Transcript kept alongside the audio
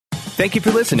Thank you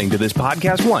for listening to this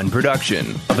Podcast One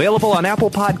production. Available on Apple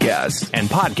Podcasts and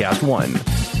Podcast One.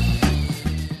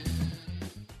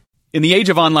 In the age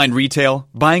of online retail,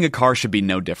 buying a car should be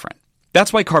no different.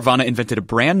 That's why Carvana invented a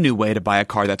brand new way to buy a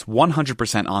car that's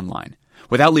 100% online.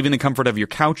 Without leaving the comfort of your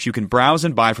couch, you can browse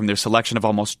and buy from their selection of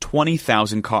almost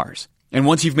 20,000 cars. And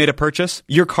once you've made a purchase,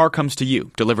 your car comes to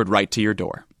you, delivered right to your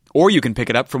door. Or you can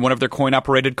pick it up from one of their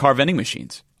coin-operated car vending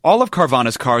machines. All of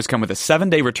Carvana's cars come with a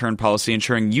 7-day return policy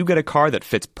ensuring you get a car that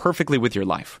fits perfectly with your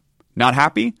life. Not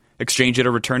happy? Exchange it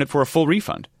or return it for a full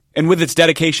refund. And with its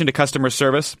dedication to customer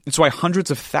service, it's why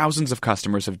hundreds of thousands of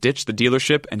customers have ditched the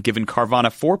dealership and given Carvana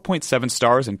 4.7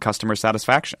 stars in customer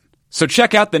satisfaction. So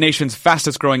check out the nation's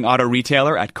fastest-growing auto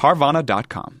retailer at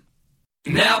Carvana.com.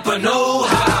 Napa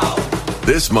know-how.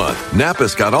 This month,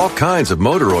 Napa's got all kinds of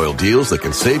motor oil deals that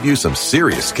can save you some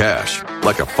serious cash.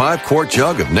 Like a 5-quart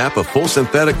jug of Napa full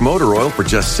synthetic motor oil for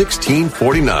just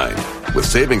 $16.49. With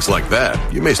savings like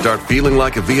that, you may start feeling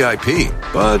like a VIP.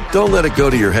 But don't let it go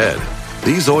to your head.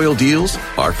 These oil deals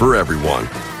are for everyone.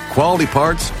 Quality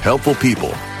parts, helpful people.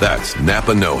 That's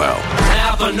Napa know-how.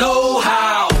 Napa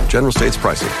know-how. General States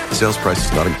pricing. Sales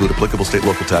prices not include applicable state,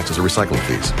 local taxes, or recycling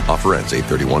fees. Offer ends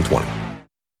 8/31/20.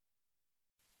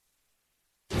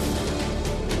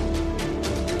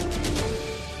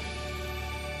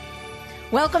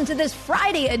 Welcome to this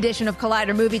Friday edition of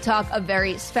Collider Movie Talk, a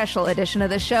very special edition of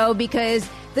the show because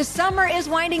the summer is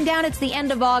winding down. It's the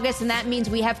end of August, and that means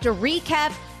we have to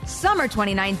recap summer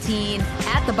 2019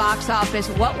 at the box office.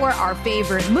 What were our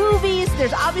favorite movies?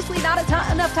 There's obviously not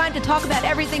enough time to talk about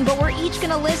everything, but we're each going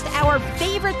to list our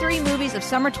favorite 3 movies of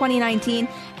summer 2019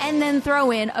 and then throw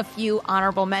in a few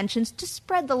honorable mentions to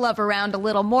spread the love around a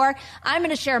little more. I'm going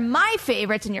to share my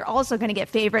favorites, and you're also going to get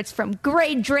favorites from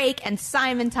Gray Drake and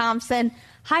Simon Thompson.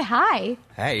 Hi.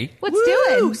 Hey. What's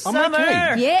doing? Summer.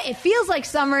 Yeah, it feels like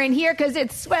summer in here because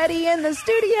it's sweaty in the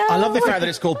studio. I love the fact that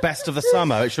it's called Best of the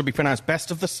Summer. It should be pronounced Best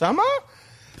of the Summer?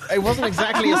 It wasn't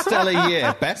exactly a stellar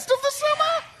year. Best of the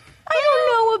Summer? I don't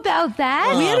know about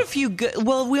that. We had a few good...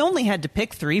 Well, we only had to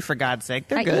pick 3, for God's sake.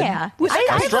 They're good. Yeah.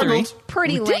 I struggled.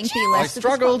 Pretty lengthy I list.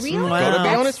 struggled. Really? Gotta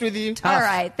be honest with you. All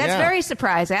right. That's very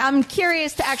surprising. I'm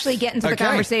curious to actually get into the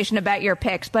conversation about your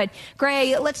picks. But,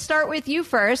 Gray, let's start with you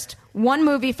first. One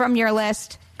movie from your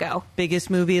list. Go. Biggest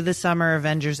movie of the summer,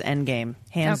 Avengers Endgame.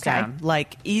 Hands down.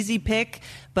 Like, easy pick.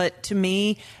 But to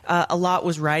me, a lot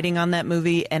was riding on that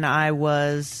movie, and I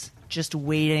was just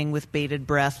waiting with bated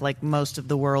breath like most of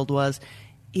the world was.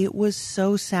 It was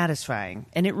so satisfying,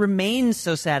 and it remains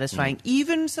so satisfying.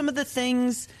 Even some of the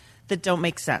things that don't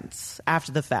make sense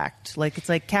after the fact. Like, it's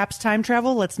like Cap's time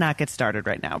travel. Let's not get started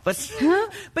right now. But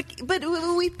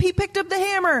he picked up the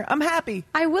hammer. I'm happy.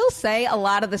 I will say a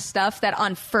lot of the stuff that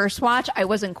on first watch, I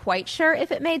wasn't quite sure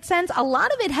if it made sense. A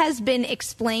lot of it has been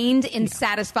explained in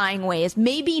satisfying ways.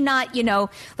 Maybe not,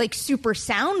 like super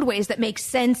sound ways that make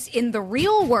sense in the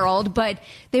real world, but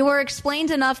they were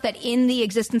explained enough that in the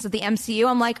existence of the MCU,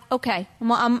 I'm like, okay,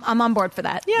 I'm on board for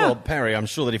that. Yeah. Well, Perry, I'm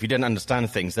sure that if you didn't understand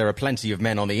things, there are plenty of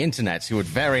men on the internet who would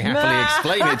very happily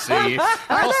explain it to you,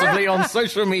 possibly on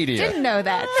social media. Didn't know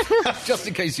that. Just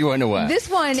in case you weren't aware. This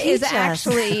one is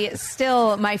actually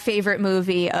still my favorite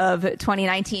movie of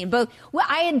 2019. But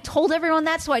I had told everyone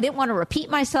that, so I didn't want to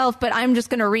repeat myself, but I'm just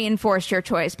going to reinforce your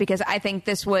choice because I think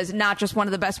this was not just one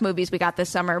of the best movies we got this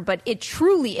summer, but it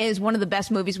truly is one of the best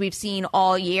movies we've seen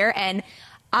all year. And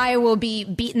I will be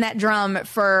beating that drum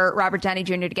for Robert Downey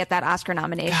Jr. to get that Oscar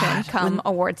nomination come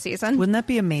award season. Wouldn't that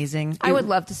be amazing? I would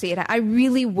love to see it. I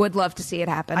really would love to see it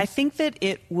happen. I think that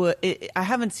it would. I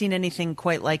haven't seen anything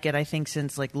quite like it, I think,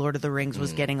 since like Lord of the Rings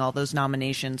was getting all those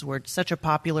nominations, where it's such a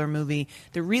popular movie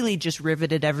that really just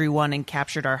riveted everyone and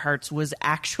captured our hearts, was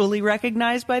actually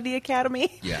recognized by the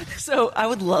Academy. Yeah. So I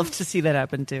would love to see that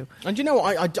happen too. And you know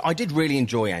what? I did really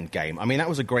enjoy Endgame. I mean, that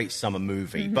was a great summer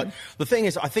movie. But the thing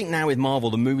is, I think now with Marvel,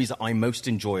 the movies that I most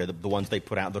enjoy are the ones they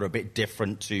put out that are a bit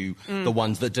different to the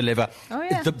ones that deliver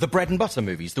the bread and butter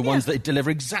movies, the ones that deliver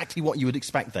exactly what you would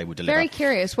expect they would deliver. Very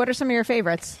curious. What are some of your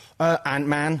favorites?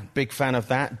 Ant-Man, big fan of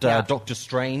that. Doctor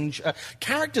Strange.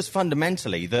 Characters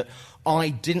fundamentally that I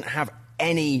didn't have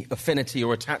any affinity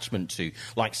or attachment to,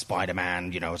 like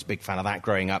Spider-Man. I was a big fan of that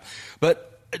growing up. But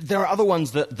there are other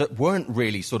ones that weren't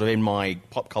really sort of in my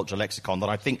pop culture lexicon that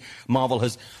I think Marvel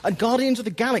has... And Guardians of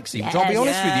the Galaxy, which I'll be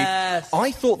honest with you,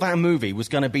 I thought that movie was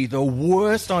going to be the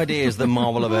worst ideas that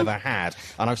Marvel have ever had.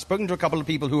 And I've spoken to a couple of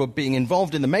people who are being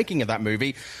involved in the making of that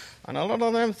movie. And a lot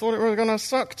of them thought it was going to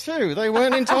suck too. They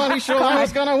weren't entirely sure that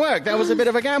was going to work. That was a bit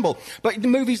of a gamble. But the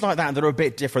movies like that are a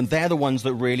bit different. They're the ones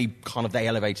that really kind of, they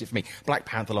elevate it for me. Black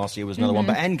Panther last year was another one.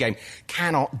 But Endgame,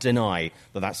 cannot deny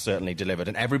that certainly delivered.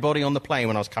 And everybody on the plane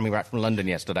when I was coming back from London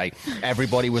yesterday,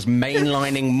 everybody was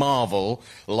mainlining Marvel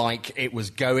like it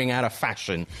was going out of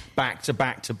fashion. Back to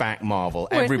back to back Marvel.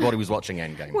 Everybody was watching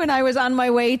Endgame. When I was on my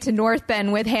way to North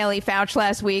Bend with Haley Fouch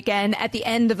last weekend, at the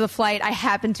end of the flight, I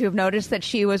happened to have noticed that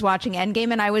she was watching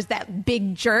Endgame, and I was that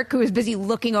big jerk who was busy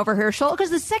looking over her shoulder.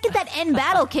 Because the second that end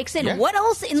battle kicks in, what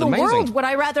else in the world would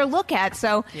I rather look at?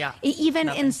 So even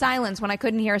in silence, when I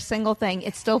couldn't hear a single thing,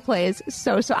 it still plays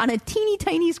so on a teeny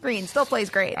tiny screen. Still plays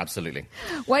great. Absolutely.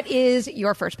 What is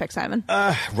your first pick, Simon?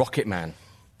 Rocket Man.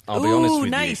 I'll be honest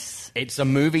with nice. you. It's a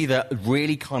movie that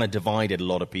really kind of divided a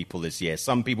lot of people this year.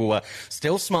 Some people were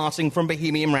still smarting from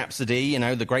Bohemian Rhapsody, you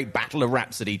know, the great Battle of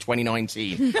Rhapsody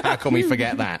 2019. How can we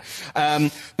forget that?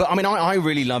 But, I mean, I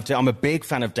really loved it. I'm a big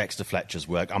fan of Dexter Fletcher's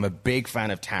work. I'm a big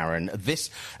fan of Taron.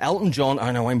 This, Elton John,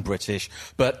 I know I'm British,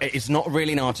 but it's not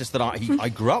really an artist that I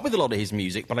grew up with a lot of his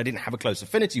music, but I didn't have a close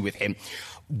affinity with him.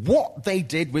 What they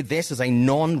did with this as a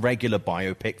non-regular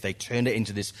biopic, they turned it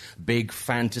into this big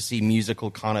fantasy musical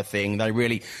kind of thing. They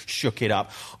really shook it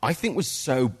up. I think was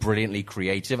so brilliantly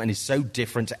creative and is so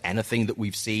different to anything that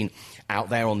we've seen out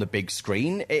there on the big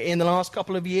screen in the last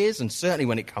couple of years. And certainly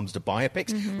when it comes to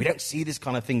biopics, we don't see this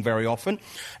kind of thing very often.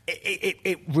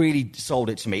 It really sold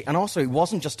it to me. And also, it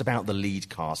wasn't just about the lead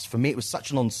cast. For me, it was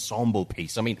such an ensemble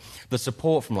piece. I mean, the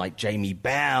support from like Jamie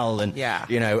Bell and,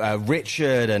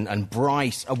 Richard and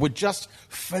Bryce were just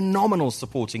phenomenal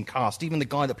supporting cast. Even the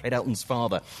guy that played Elton's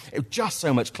father. It was just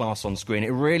so much class on screen.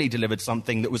 It really delivered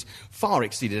something that was far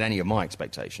exceeded any of my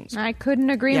expectations. I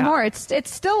couldn't agree more.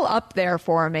 It's still up there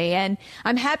for me, and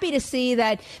I'm happy to see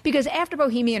that, because after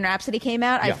Bohemian Rhapsody came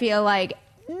out, I feel like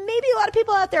maybe a lot of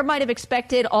people out there might have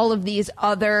expected all of these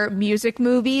other music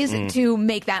movies to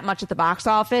make that much at the box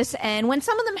office. And when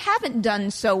some of them haven't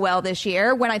done so well this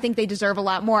year, when I think they deserve a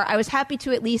lot more, I was happy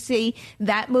to at least see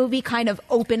that movie kind of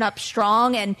open up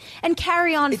strong and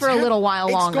carry on for a little while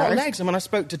longer. It's got legs. I mean, I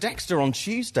spoke to Dexter on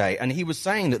Tuesday, and he was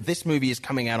saying that this movie is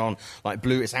coming out on like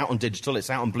it's out on digital, it's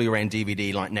out on Blu-ray and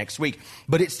DVD like next week,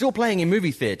 but it's still playing in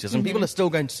movie theaters, and people are still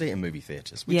going to see it in movie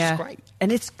theaters, which is great.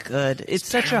 And it's good. It's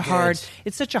such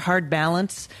a hard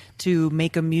balance to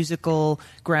make a musical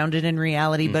grounded in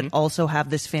reality, but also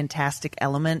have this fantastic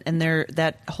element. And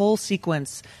that whole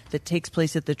sequence that takes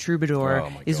place at the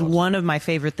Troubadour is one of my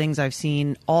favorite things I've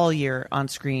seen all year on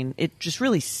screen. It just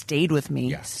really stayed with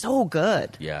me. Yeah. So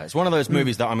good. Yeah, it's one of those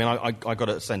movies that, I mean, I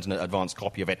got sent an advanced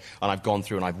copy of it, and I've gone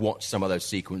through and I've watched some of those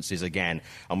sequences again,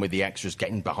 and with the extras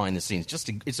getting behind the scenes.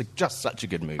 It's just such a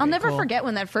good movie. I'll never forget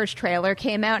when that first trailer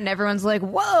came out and everyone's like,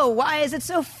 whoa, why is it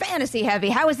so fantasy heavy?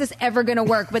 How is this ever going to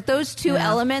work? But those two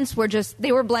elements were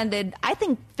they were blended, I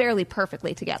think, fairly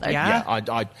perfectly together.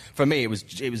 Yeah, for me, it was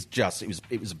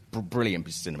a brilliant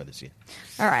piece of cinema this year.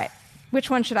 All right. Which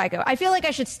one should I go? I feel like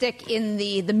I should stick in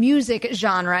the music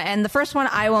genre, and the first one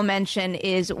I will mention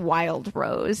is Wild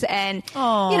Rose. And,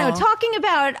 talking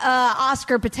about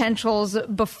Oscar potentials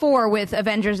before with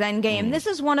Avengers Endgame, this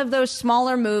is one of those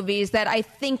smaller movies that I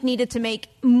think needed to make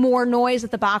more noise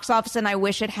at the box office than I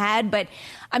wish it had, but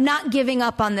I'm not giving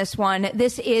up on this one.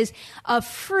 This is a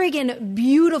friggin'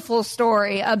 beautiful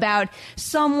story about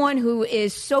someone who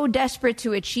is so desperate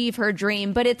to achieve her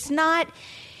dream, but it's not...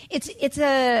 It's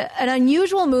an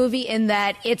unusual movie in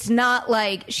that it's not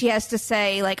like she has to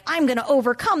say, like, I'm going to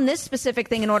overcome this specific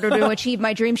thing in order to achieve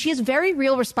my dream. She has very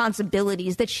real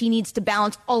responsibilities that she needs to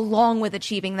balance along with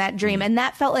achieving that dream. And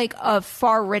that felt like a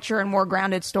far richer and more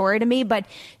grounded story to me. But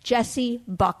Jessie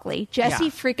Buckley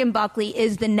freaking Buckley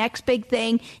is the next big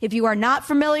thing. If you are not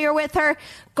familiar with her,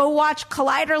 go watch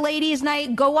Collider Ladies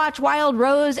Night, go watch Wild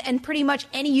Rose, and pretty much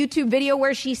any YouTube video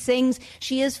where she sings.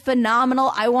 She is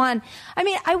phenomenal. I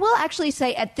will actually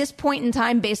say at this point in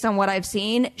time, based on what I've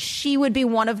seen, she would be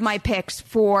one of my picks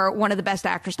for one of the Best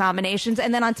Actress nominations.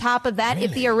 And then on top of that,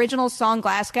 if the original song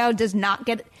Glasgow does not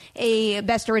get a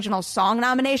Best Original Song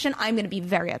nomination, I'm going to be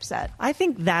very upset. I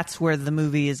think that's where the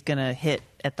movie is going to hit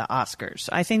at the Oscars.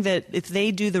 I think that if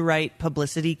they do the right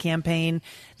publicity campaign,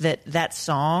 that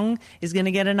song is going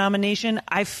to get a nomination.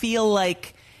 I feel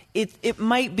like it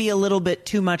might be a little bit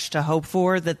too much to hope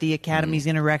for that the Academy's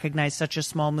going to recognize such a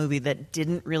small movie that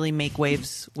didn't really make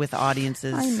waves with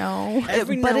audiences. I know.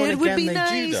 Every But now and it would again be they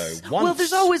nice. do, though. Well,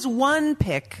 there's always one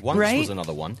pick, Once right? was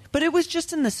another one. But it was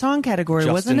just in the song category,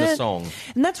 Just wasn't in it? the song.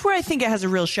 And that's where I think it has a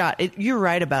real shot. You're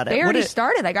right about it. They already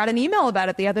started. I got an email about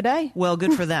it the other day. Well,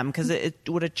 good for them, because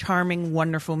what a charming,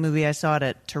 wonderful movie. I saw it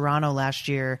at Toronto last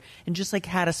year and just like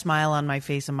had a smile on my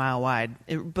face a mile wide.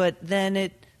 But then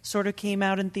it sort of came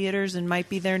out in theaters and might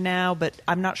be there now, but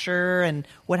I'm not sure. And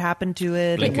what happened to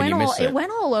it? Blink and you miss it. It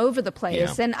went all over the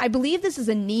place. Yeah. And I believe this is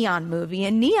a Neon movie.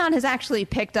 And Neon has actually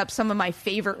picked up some of my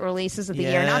favorite releases of the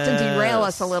year. Not to derail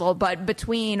us a little, but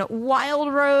between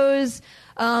Wild Rose,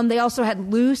 they also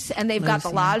had Loose, and they've got The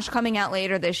Lodge coming out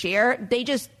later this year.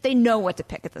 They know what to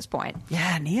pick at this point.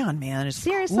 Yeah, Neon Man is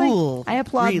Seriously, cool. I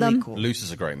applaud really them. Cool. Loose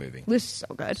is a great movie. Loose is so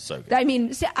good. So good. I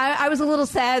mean, see, I was a little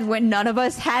sad when none of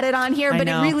us had it on here, I but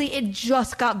know. it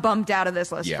just got bumped out of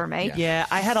this list Yeah, for me. yeah. Yeah,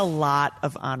 I had a lot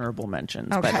of honorable mentions,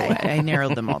 by the Okay. way. I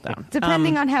narrowed them all down.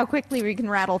 Depending on how quickly we can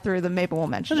rattle through them, maybe we'll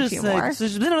mention a few more.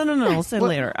 No, we'll say it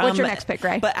later. What's your next pick,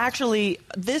 Ray? But actually,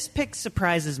 this pick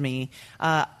surprises me.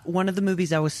 One of the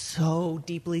movies I was so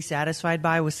deeply satisfied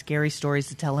by was Scary Stories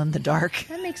to Tell in the Dark.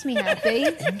 That makes me happy.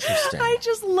 Interesting. I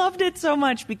just loved it so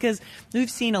much because we've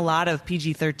seen a lot of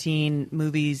PG-13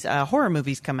 movies, horror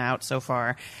movies come out so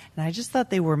far, and I just thought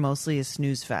they were mostly a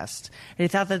snooze fest. I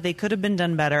thought that they could have been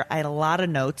done better. I had a lot of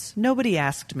notes. Nobody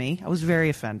asked me. I was very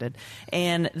offended.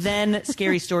 And then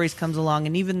Scary Stories comes along,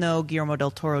 and even though Guillermo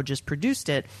del Toro just produced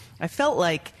it, I felt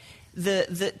like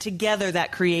the together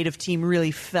that creative team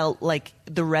really felt like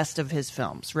the rest of his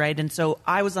films, right? And so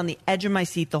I was on the edge of my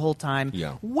seat the whole time.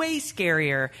 Yeah. Way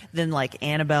scarier than like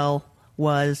Annabelle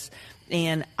was.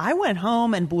 And I went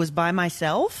home and was by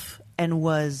myself and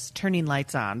was turning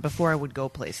lights on before I would go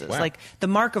places. Wow. Like the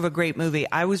mark of a great movie.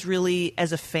 I was really,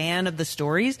 as a fan of the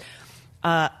stories,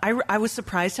 I was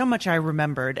surprised how much I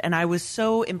remembered, and I was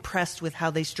so impressed with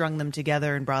how they strung them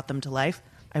together and brought them to life.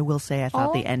 I will say I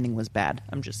thought the ending was bad.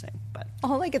 I'm just saying. But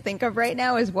All I could think of right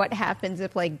now is what happens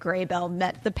if, like, Graybell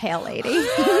met the Pale Lady.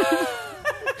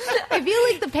 I feel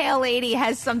like the Pale Lady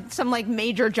has some like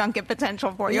major junket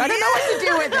potential for you. I don't know what to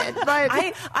do with it, but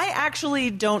I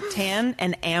actually don't tan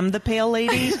and am the Pale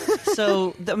Lady,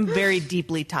 so I'm very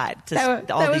deeply tied to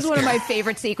all that these was one of my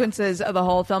favorite sequences of the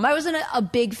whole film. I wasn't a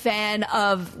big fan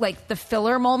of like the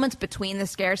filler moments between the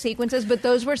scare sequences, but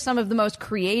those were some of the most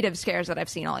creative scares that I've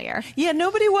seen all year. Yeah,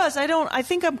 nobody was. I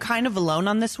think I'm kind of alone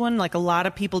on this one. Like a lot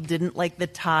of people didn't like the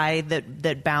tie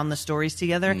that bound the stories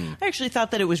together. I actually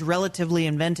thought that it was relatively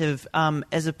inventive,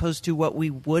 as opposed to what we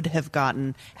would have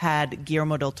gotten had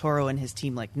Guillermo del Toro and his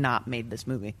team like not made this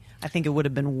movie. I think it would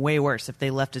have been way worse if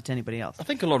they left it to anybody else. I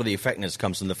think a lot of the effectiveness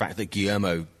comes from the fact that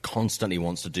Guillermo constantly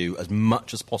wants to do as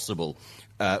much as possible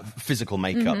physical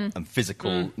makeup and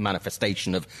physical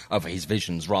manifestation of his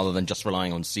visions rather than just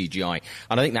relying on CGI.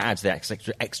 And I think that adds the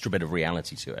extra bit of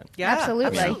reality to it. Yeah,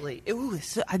 Absolutely. Ooh,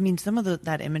 I mean, some of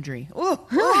that imagery. Ooh.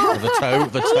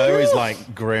 The toe is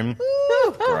like grim.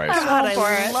 Gross. God,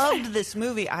 I loved this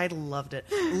movie. I loved it.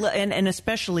 And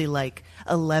especially like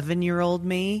 11-year-old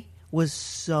me was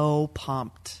so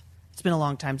pumped. It's been a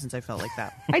long time since I felt like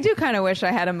that. I do kind of wish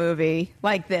I had a movie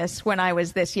like this when I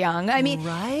was this young. I mean,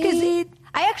 Right?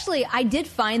 I did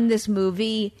find this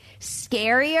movie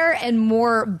scarier and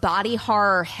more body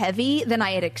horror heavy than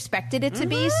I had expected it to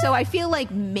be. So I feel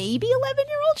like maybe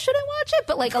 11-year-olds shouldn't watch it,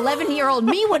 but like 11-year-old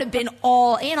me would have been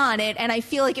all in on it. And I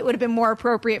feel like it would have been more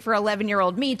appropriate for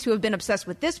 11-year-old me to have been obsessed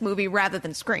with this movie rather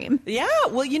than Scream. Yeah,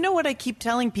 well, you know what I keep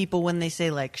telling people when they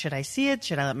say, like, should I see it?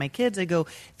 Should I let my kids? I go,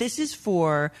 this is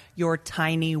for your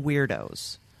tiny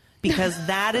weirdos. Because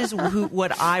that is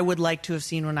what I would like to have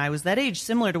seen when I was that age,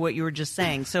 similar to what you were just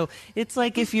saying. So it's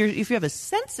like if you have a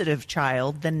sensitive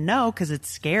child, then no, because it's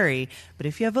scary. But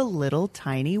if you have a little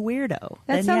tiny weirdo, That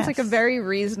then sounds yes. like a very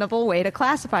reasonable way to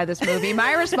classify this movie.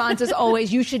 My response is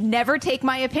always, you should never take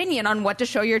my opinion on what to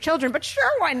show your children, but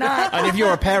sure, why not? And if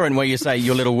you're a parent where you say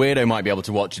your little weirdo might be able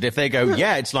to watch it, if they go,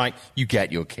 yeah, it's like, you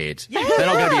get your kid. They're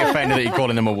not going to be offended that you're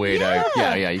calling them a weirdo.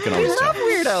 Yeah, you can We understand. love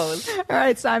weirdos. All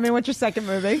right, Simon, what's your second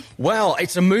movie? Well,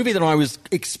 it's a movie that I was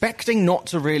expecting not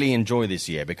to really enjoy this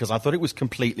year because I thought it was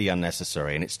completely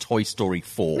unnecessary, and it's Toy Story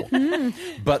 4.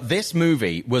 But this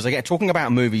movie was, again, talking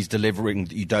about movies delivering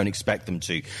that you don't expect them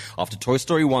to. After Toy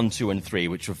Story 1, 2, and 3,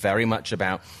 which were very much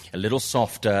about a little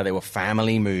softer, they were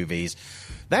family movies,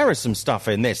 there is some stuff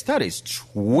in this that is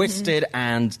twisted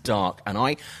and dark, and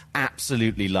I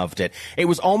absolutely loved it. It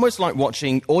was almost like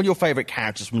watching all your favorite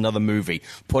characters from another movie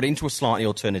put into a slightly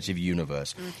alternative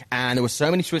universe. And there were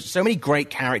so many great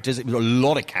characters. It was a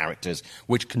lot of characters,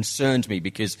 which concerned me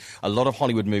because a lot of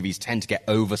Hollywood movies tend to get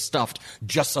overstuffed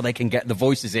just so they can get the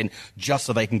voices in, just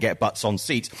so they can get butts on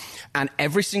seats. And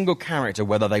every single character,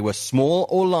 whether they were small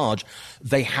or large,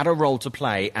 they had a role to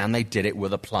play, and they did it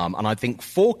with a plum. And I think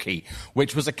Forky,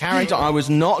 which was a character I was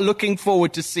not looking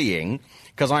forward to seeing,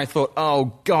 because I thought,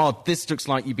 oh, God, this looks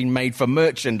like you've been made for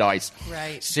merchandise.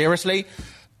 Right. Seriously?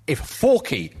 If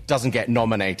Forky doesn't get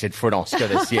nominated for an Oscar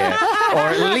this year, or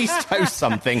at least host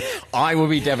something, I will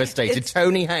be devastated.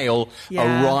 Tony Hale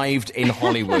arrived in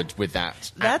Hollywood with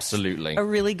that. That's absolutely. A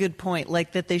really good point,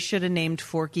 like that they should have named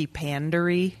Forky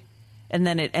Pandery. And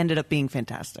then it ended up being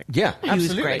fantastic. Yeah, He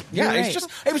absolutely. was great. Yeah, You're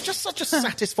it was just such a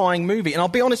satisfying movie. And I'll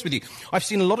be honest with you, I've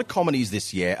seen a lot of comedies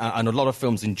this year and a lot of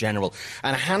films in general,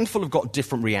 and a handful have got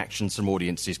different reactions from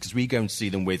audiences because we go and see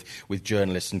them with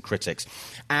journalists and critics.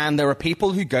 And there are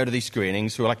people who go to these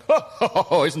screenings who are like,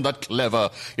 oh, isn't that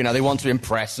clever? You know, they want to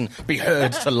impress and be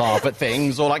heard to laugh at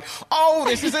things, or like, oh,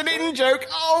 this is an in-joke,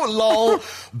 oh, lol.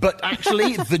 But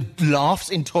actually, the laughs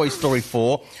in Toy Story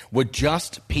 4 were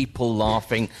just people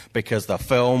laughing because the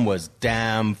film was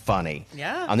damn funny.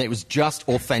 Yeah. And it was just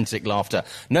authentic laughter.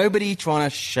 Nobody trying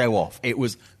to show off. It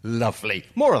was lovely.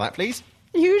 More of that, please.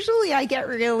 Usually I get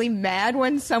really mad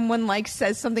when someone like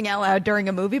says something out loud during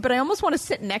a movie, but I almost want to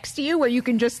sit next to you where you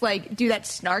can just like do that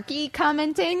snarky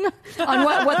commenting on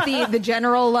what the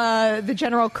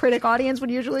general critic audience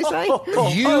would usually say.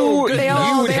 You would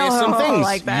hear some things.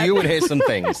 Like that. You would hear some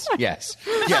things. Yes.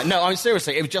 Yeah, no, I mean,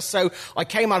 seriously, it was just so, I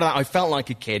came out of that, I felt like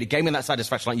a kid. It gave me that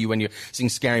satisfaction like you when you're seeing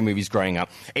scary movies growing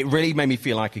up. It really made me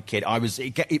feel like a kid.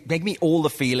 It gave me all the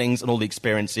feelings and all the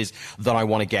experiences that I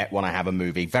want to get when I have a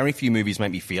movie. Very few movies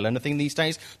make me feel anything these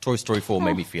days. Toy Story 4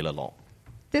 made me feel a lot.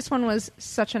 This one was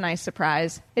such a nice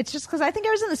surprise. It's just because I think I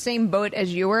was in the same boat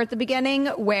as you were at the beginning,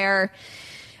 where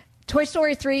Toy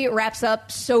Story 3 wraps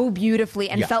up so beautifully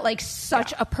and felt like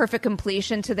such a perfect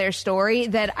completion to their story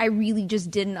that I really just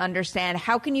didn't understand.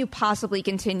 How can you possibly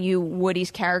continue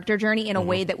Woody's character journey in a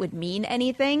way that would mean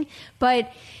anything?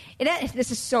 But this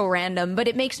is so random, but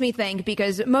it makes me think,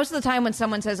 because most of the time when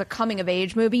someone says a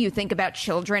coming-of-age movie, you think about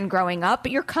children growing up,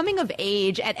 but you're coming of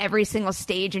age at every single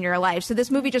stage in your life. So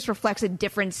this movie just reflects a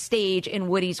different stage in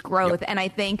Woody's growth. And I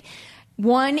think,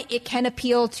 one, it can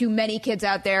appeal to many kids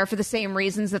out there for the same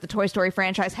reasons that the Toy Story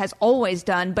franchise has always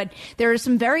done. But there are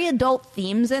some very adult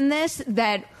themes in this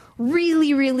that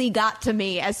really, really got to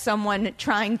me as someone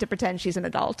trying to pretend she's an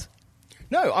adult.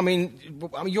 No, I mean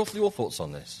your thoughts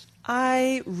on this?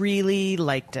 I really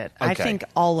liked it. Okay. I think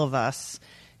all of us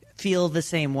feel the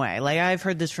same way. Like, I've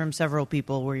heard this from several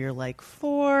people where you're like,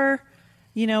 why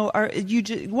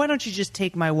don't you just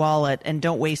take my wallet and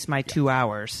don't waste my 2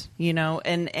 hours,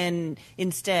 And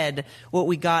instead, what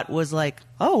we got was like,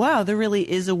 oh, wow, there really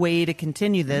is a way to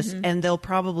continue this, and they'll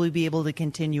probably be able to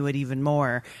continue it even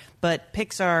more. But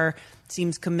Pixar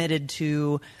seems committed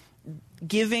to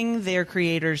giving their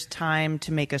creators time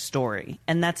to make a story.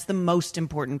 And that's the most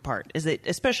important part, is that,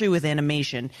 especially with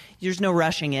animation, there's no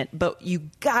rushing it, but you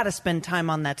gotta spend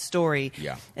time on that story.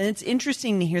 Yeah. And it's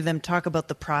interesting to hear them talk about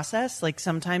the process. Like,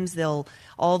 sometimes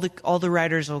all the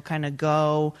writers will kind of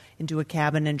go into a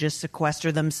cabin and just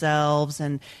sequester themselves,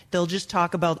 and they'll just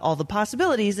talk about all the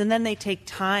possibilities, and then they take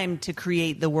time to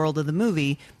create the world of the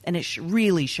movie, and it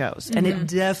really shows. And it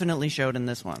definitely showed in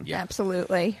this one. Yeah.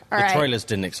 Absolutely. The trailers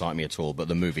didn't excite me at all, but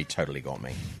the movie totally got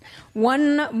me.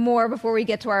 One more before we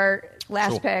get to our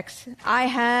last picks. I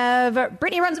have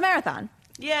Brittany Runs a Marathon.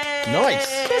 Yay! Nice.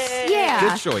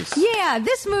 Good choice. Yeah,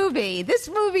 this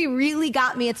movie really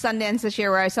got me at Sundance this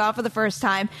year, where I saw it for the first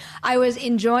time. I was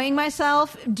enjoying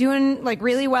myself, doing like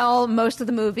really well most of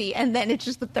the movie, and then it's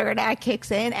just the third act kicks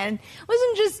in, and it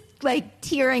wasn't just like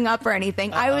tearing up or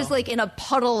anything. I was like in a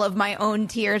puddle of my own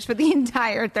tears for the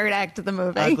entire third act of the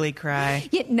movie. Ugly cry.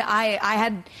 Yeah, no, I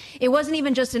had, it wasn't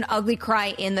even just an ugly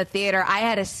cry in the theater. I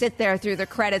had to sit there through the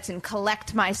credits and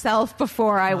collect myself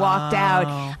before I walked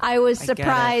out. I was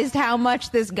surprised how much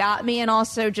this got me, and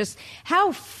also just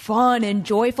how fun and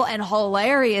joyful and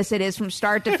hilarious it is from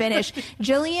start to finish.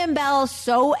 Jillian Bell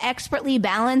so expertly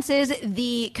balances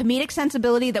the comedic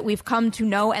sensibility that we've come to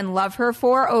know and love her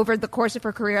for over the course of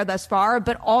her career thus far,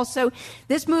 but also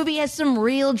this movie has some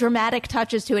real dramatic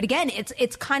touches to it. Again,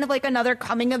 it's kind of like another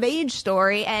coming of age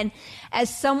story, and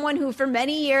as someone who for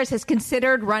many years has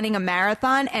considered running a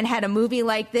marathon and had a movie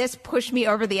like this push me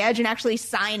over the edge and actually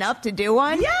sign up to do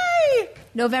one. Yay!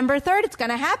 November 3rd, it's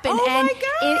going to happen. Oh, and my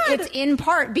God. It's in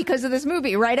part because of this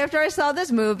movie. Right after I saw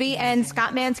this movie, and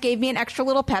Scott Mantz gave me an extra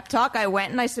little pep talk, I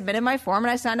went and I submitted my form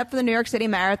and I signed up for the New York City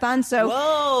Marathon. So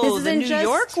Whoa, this isn't the New just,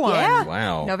 York one. Yeah,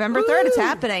 Wow. November 3rd, it's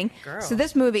happening. Girl. So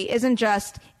this movie isn't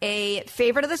just a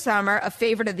favorite of the summer, a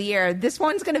favorite of the year. This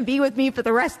one's going to be with me for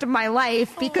the rest of my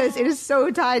life because it is so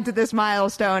tied to this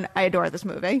milestone. I adore this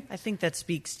movie. I think that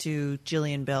speaks to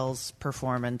Jillian Bell's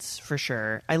performance for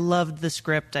sure. I loved the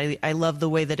script. I love the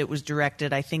way that it was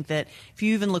directed. I think that if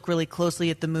you even look really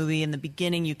closely at the movie in the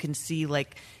beginning, you can see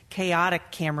like chaotic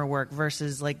camera work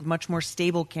versus like much more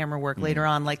stable camera work later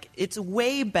on. Like it's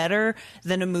way better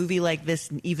than a movie like this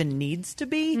even needs to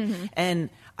be. And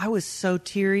I was so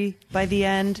teary by the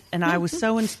end, and I was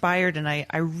so inspired, and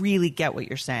I really get what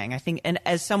you're saying. I think, and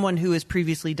as someone who has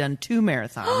previously done 2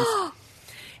 marathons.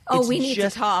 Oh, we need to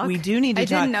talk. We do need to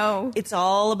talk. I didn't know. It's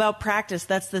all about practice.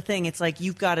 That's the thing. It's like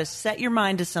you've got to set your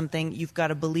mind to something. You've got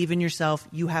to believe in yourself.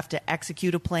 You have to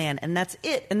execute a plan. And that's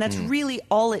it. And that's really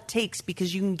all it takes,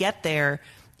 because you can get there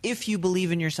if you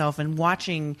believe in yourself. And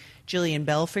watching Jillian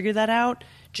Bell figure that out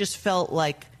just felt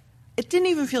like it didn't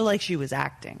even feel like she was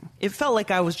acting. It felt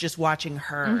like I was just watching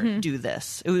her do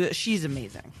this. She's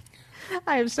amazing.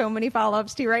 I have so many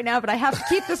follow-ups to you right now, but I have to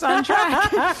keep this on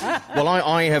track. Well,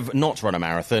 I have not run a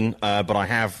marathon, but I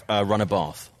have run a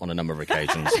bath on a number of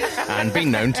occasions and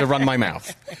been known to run my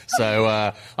mouth.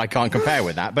 So I can't compare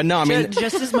with that. But no, I mean...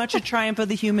 Just as much a triumph of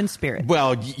the human spirit.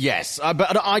 Well, yes.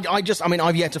 But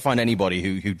I've yet to find anybody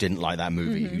who didn't like that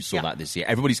movie, who saw that this year.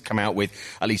 Everybody's come out with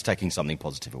at least taking something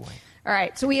positive away. All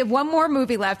right, so we have one more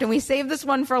movie left, and we saved this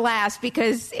one for last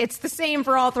because it's the same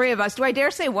for all three of us. Do I dare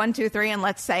say 1, 2, 3, and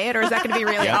let's say it, or is that going to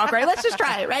be really awkward? Let's just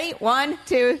try it. Ready? 1,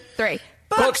 2, 3.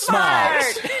 Booksmart!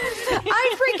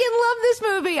 I freaking love this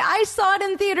movie. I saw it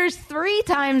in theaters 3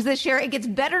 times this year. It gets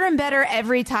better and better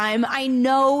every time. I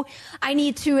know I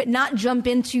need to not jump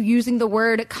into using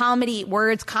the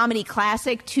comedy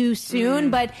classic too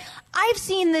soon, but I've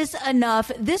seen this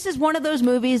enough. This is one of those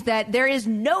movies that there is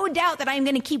no doubt that I'm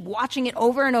going to keep watching it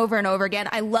over and over and over again.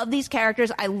 I love these characters.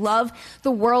 I love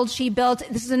the world she built.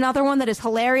 This is another one that is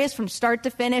hilarious from start to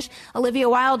finish. Olivia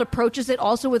Wilde approaches it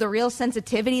also with a real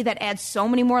sensitivity that adds so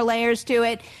many more layers to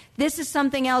it. This is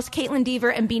something else. Caitlin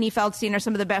Dever and Beanie Feldstein are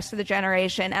some of the best of the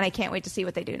generation, and I can't wait to see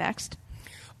what they do next.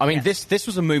 I mean, this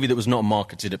was a movie that was not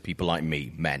marketed at people like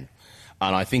me, men.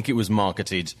 And I think it was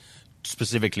marketed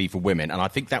specifically for women, and I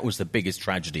think that was the biggest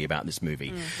tragedy about this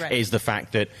movie, is the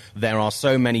fact that there are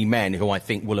so many men who I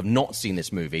think will have not seen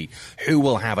this movie who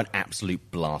will have an absolute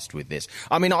blast with this.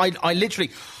 I mean, I literally...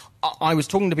 I was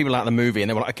talking to people about the movie, and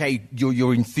they were like, okay,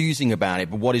 you're enthusing about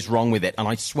it, but what is wrong with it? And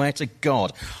I swear to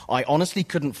God, I honestly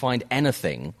couldn't find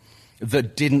anything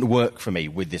that didn't work for me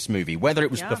with this movie, whether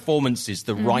it was performances,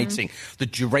 the writing, the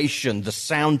duration, the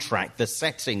soundtrack, the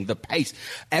setting, the pace.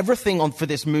 Everything for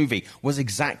this movie was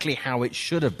exactly how it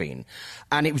should have been.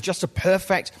 And it was just a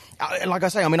perfect, like I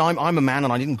say, I mean, I'm a man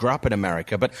and I didn't grow up in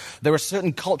America, but there are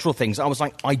certain cultural things. I was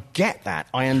like, I get that.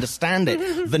 I understand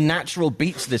it. The natural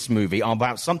beats of this movie are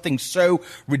about something so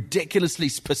ridiculously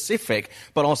specific,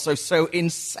 but also so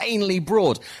insanely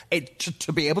broad.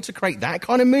 To be able to create that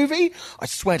kind of movie, I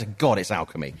swear to God, it's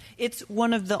alchemy. It's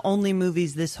one of the only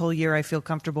movies this whole year I feel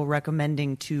comfortable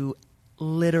recommending to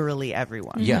literally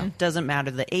everyone. Yeah. Doesn't matter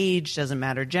the age, doesn't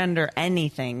matter gender,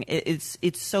 anything. It's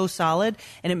so solid,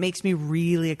 and it makes me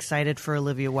really excited for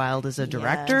Olivia Wilde as a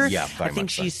director. Yeah, very I think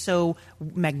much so. she's so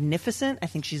magnificent. I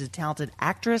think she's a talented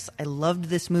actress. I loved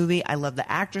this movie. I love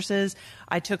the actresses.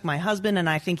 I took my husband, and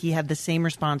I think he had the same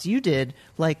response you did.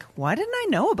 Like, why didn't I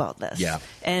know about this? Yeah.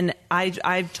 And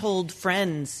I've told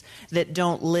friends that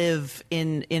don't live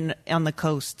on the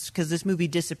coasts, because this movie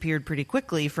disappeared pretty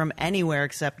quickly from anywhere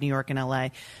except New York and LA.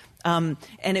 And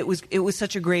it was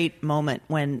such a great moment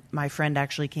when my friend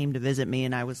actually came to visit me,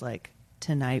 and I was like,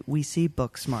 tonight we see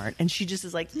Booksmart. And she just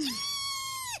is like,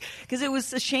 because it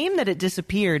was a shame that it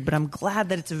disappeared, but I'm glad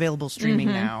that it's available streaming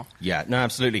now. Yeah, no,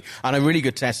 absolutely. And a really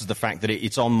good test is the fact that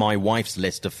it's on my wife's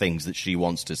list of things that she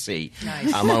wants to see.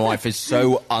 Nice. And my wife is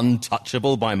so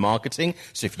untouchable by marketing.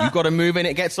 So if you've got a movie and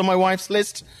it gets on my wife's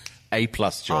list, A+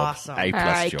 job. Awesome. A+ All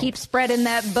right, job. keep spreading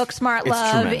that Booksmart It's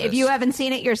love. tremendous. If you haven't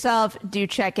seen it yourself, do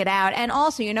check it out. And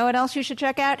also, you know what else you should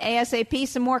check out? ASAP,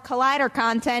 some more Collider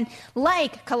content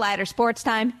like Collider Sports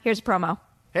Time. Here's a promo.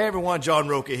 Hey everyone, John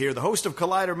Roca here, the host of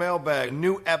Collider Mailbag. A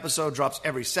new episode drops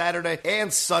every Saturday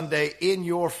and Sunday in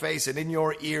your face and in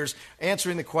your ears,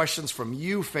 answering the questions from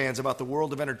you fans about the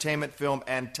world of entertainment, film,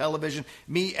 and television.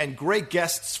 Me and great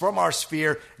guests from our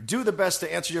sphere do the best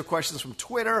to answer your questions from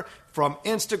Twitter, from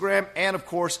Instagram, and of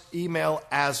course, email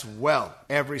as well,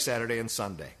 every Saturday and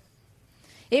Sunday.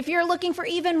 If you're looking for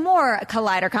even more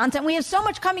Collider content, we have so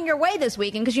much coming your way this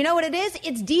weekend because you know what it is?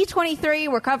 It's D23.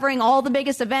 We're covering all the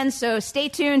biggest events, so stay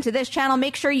tuned to this channel.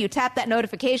 Make sure you tap that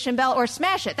notification bell or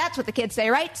smash it. That's what the kids say,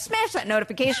 right? Smash that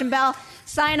notification bell.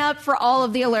 Sign up for all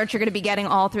of the alerts you're going to be getting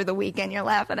all through the weekend. You're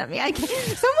laughing at me. Someone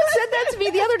said that to me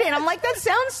the other day, and I'm like, that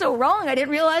sounds so wrong. I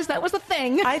didn't realize that was a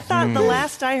thing. I thought the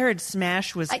last I heard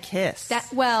Smash was Kiss.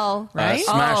 Right?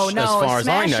 Smash, oh, no, as far as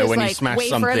I know, when you smash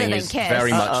something, is Kiss.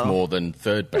 very much more than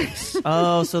third base.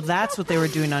 Oh, so that's what they were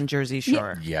doing on Jersey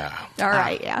Shore. Yeah. All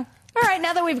right, yeah. All right,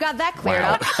 now that we've got that cleared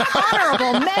up,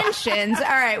 honorable mentions. All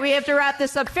right, we have to wrap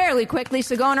this up fairly quickly,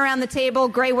 so going around the table,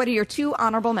 Gray, what are your 2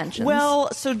 honorable mentions?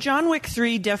 Well, so John Wick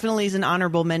 3 definitely is an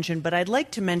honorable mention, but I'd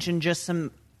like to mention just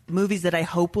some movies that I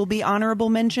hope will be honorable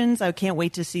mentions. I can't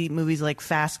wait to see movies like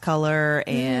Fast Color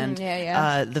and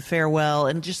The Farewell,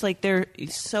 and just like there are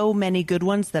so many good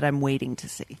ones that I'm waiting to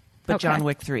see. But okay. John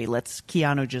Wick 3, let's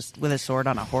Keanu just with a sword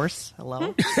on a horse.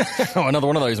 Hello? Oh, another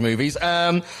one of those movies.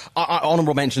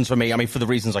 Honorable mentions for me, I mean, for the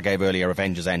reasons I gave earlier,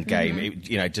 Avengers Endgame,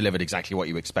 it delivered exactly what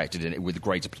you expected in it with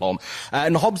great aplomb.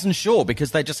 And Hobbs and Shaw,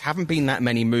 because there just haven't been that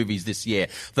many movies this year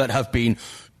that have been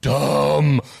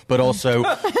dumb, but also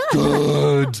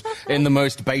good in the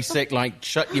most basic, like,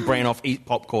 shut your brain off, eat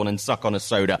popcorn and suck on a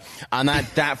soda. And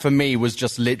that for me was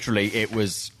just literally,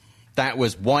 that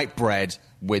was white bread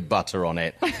with butter on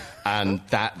it, and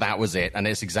that was it, and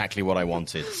it's exactly what I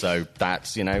wanted. So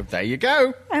that's, there you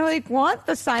go. I want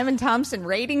the Simon Thompson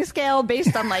rating scale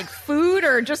based on food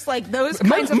or just those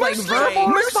kinds of verbal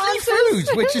responses.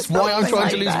 Food, which is why I'm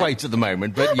trying to lose weight at the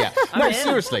moment. But yeah, no,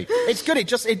 seriously, it's good. It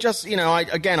just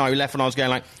I left and I was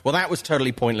going well, that was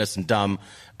totally pointless and dumb.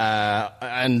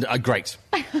 And great,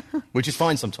 which is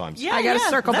fine sometimes. Yeah, I got to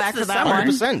circle back to that one.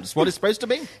 100%. It's what it's supposed to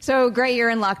be. So, Gray,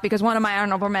 you're in luck because one of my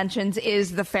honorable mentions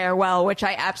is The Farewell, which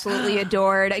I absolutely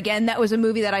adored. Again, that was a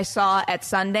movie that I saw at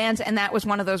Sundance, and that was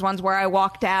one of those ones where I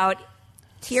walked out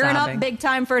tearing up big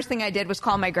time. First thing I did was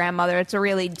call my grandmother. It's a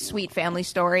really sweet family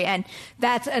story. And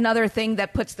that's another thing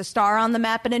that puts the star on the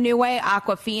map in a new way.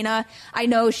 Awkwafina. I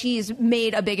know she's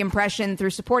made a big impression through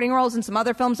supporting roles in some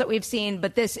other films that we've seen,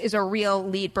 but this is a real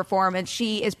lead performance.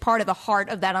 She is part of the heart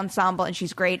of that ensemble, and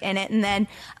she's great in it. And then,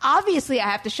 obviously, I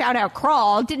have to shout out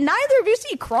Crawl. Did neither of you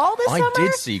see Crawl this summer? I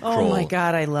did see Crawl. Oh, my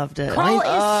God, I loved it. Crawl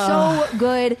is so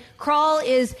good. Crawl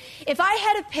is, if I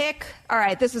had to pick, all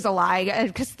right, this is a lie,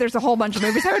 because there's a whole bunch of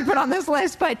movies I would put on this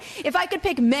list, but if I could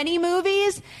pick many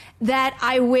movies that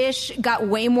I wish got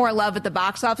way more love at the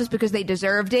box office because they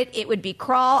deserved it, it would be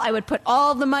Crawl. I would put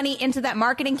all of the money into that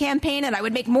marketing campaign, and I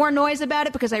would make more noise about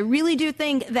it because I really do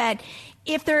think that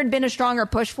if there had been a stronger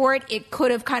push for it, it could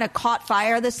have kind of caught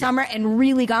fire this summer and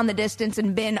really gone the distance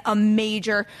and been a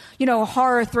major,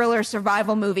 horror thriller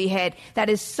survival movie hit.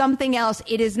 That is something else.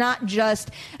 It is not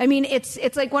just,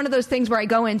 it's like one of those things where I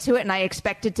go into it and I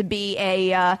expect it to be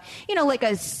a, like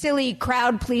a silly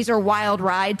crowd pleaser wild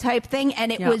ride type thing.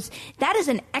 And that is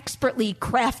an expertly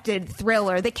crafted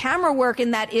thriller. The camera work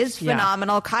in that is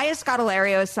phenomenal. Kaya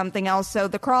Scodelario is something else. So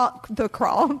the crawl and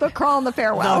the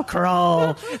Farewell. The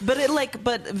Crawl.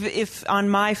 But if on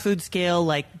my food scale,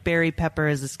 berry pepper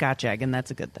is a Scotch egg, and that's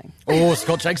a good thing. Oh,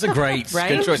 Scotch eggs are great.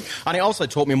 Right? Good choice. And it also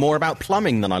taught me more about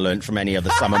plumbing than I learned from any other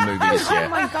summer movie this year. Oh,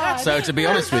 my God. So, to be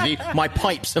honest with you, my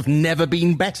pipes have never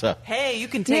been better. Hey, you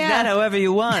can take that however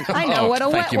you want. I know what a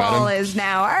wet wall is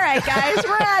now. All right, guys,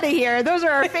 we're out of here. Those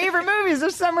are our favorite movies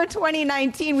of summer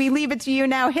 2019. We leave it to you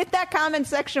now. Hit that comment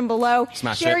section below.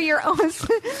 Share your own.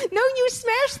 No, you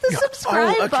smashed the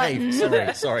subscribe button.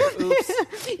 Sorry.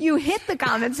 Oops. You hit the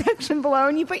comment section below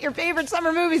and you put your favorite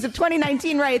summer movies of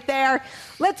 2019 right there.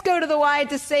 Let's go to the wide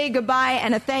to say goodbye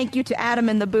and a thank you to Adam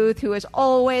in the booth, who is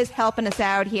always helping us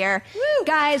out here. Woo.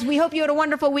 Guys, we hope you had a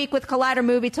wonderful week with Collider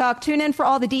Movie Talk. Tune in for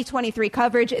all the D23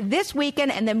 coverage this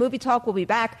weekend, and then Movie Talk will be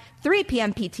back 3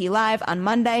 p.m. PT Live on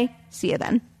Monday. See you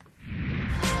then.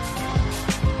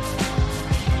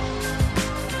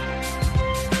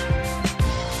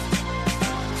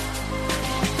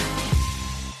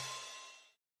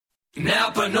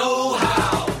 Napa Know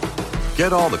How.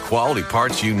 Get all the quality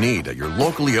parts you need at your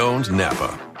locally owned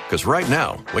Napa. Because right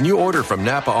now, when you order from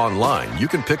Napa online, you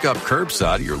can pick up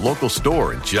curbside at your local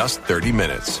store in just 30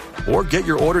 minutes. Or get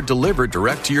your order delivered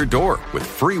direct to your door with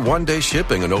free one-day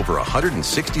shipping on over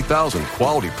 160,000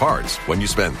 quality parts when you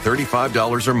spend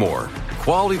 $35 or more.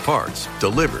 Quality parts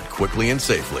delivered quickly and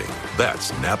safely.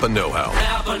 That's Napa Know How.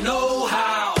 Napa Know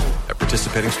How. At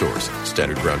participating stores,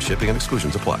 standard ground shipping and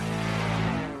exclusions apply.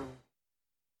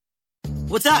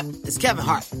 What's up? It's Kevin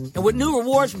Hart. And with new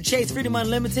rewards from Chase Freedom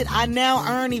Unlimited, I now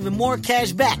earn even more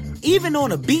cash back, even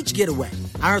on a beach getaway.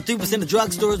 I earn 3% of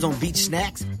drugstores on beach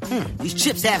snacks. These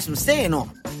chips have some saying on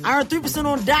them. I earn 3%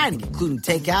 on dining, including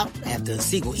takeout, after the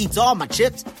sequel eats all my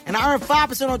chips. And I earn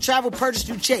 5% on travel purchased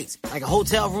through Chase, like a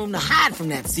hotel room to hide from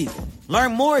that sequel.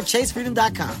 Learn more at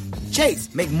ChaseFreedom.com.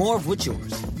 Chase, make more of what's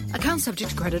yours. Account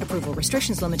subject to credit approval.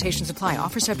 Restrictions, limitations apply.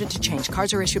 Offer subject to change.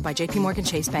 Cards are issued by JPMorgan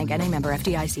Chase Bank, N.A. member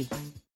FDIC.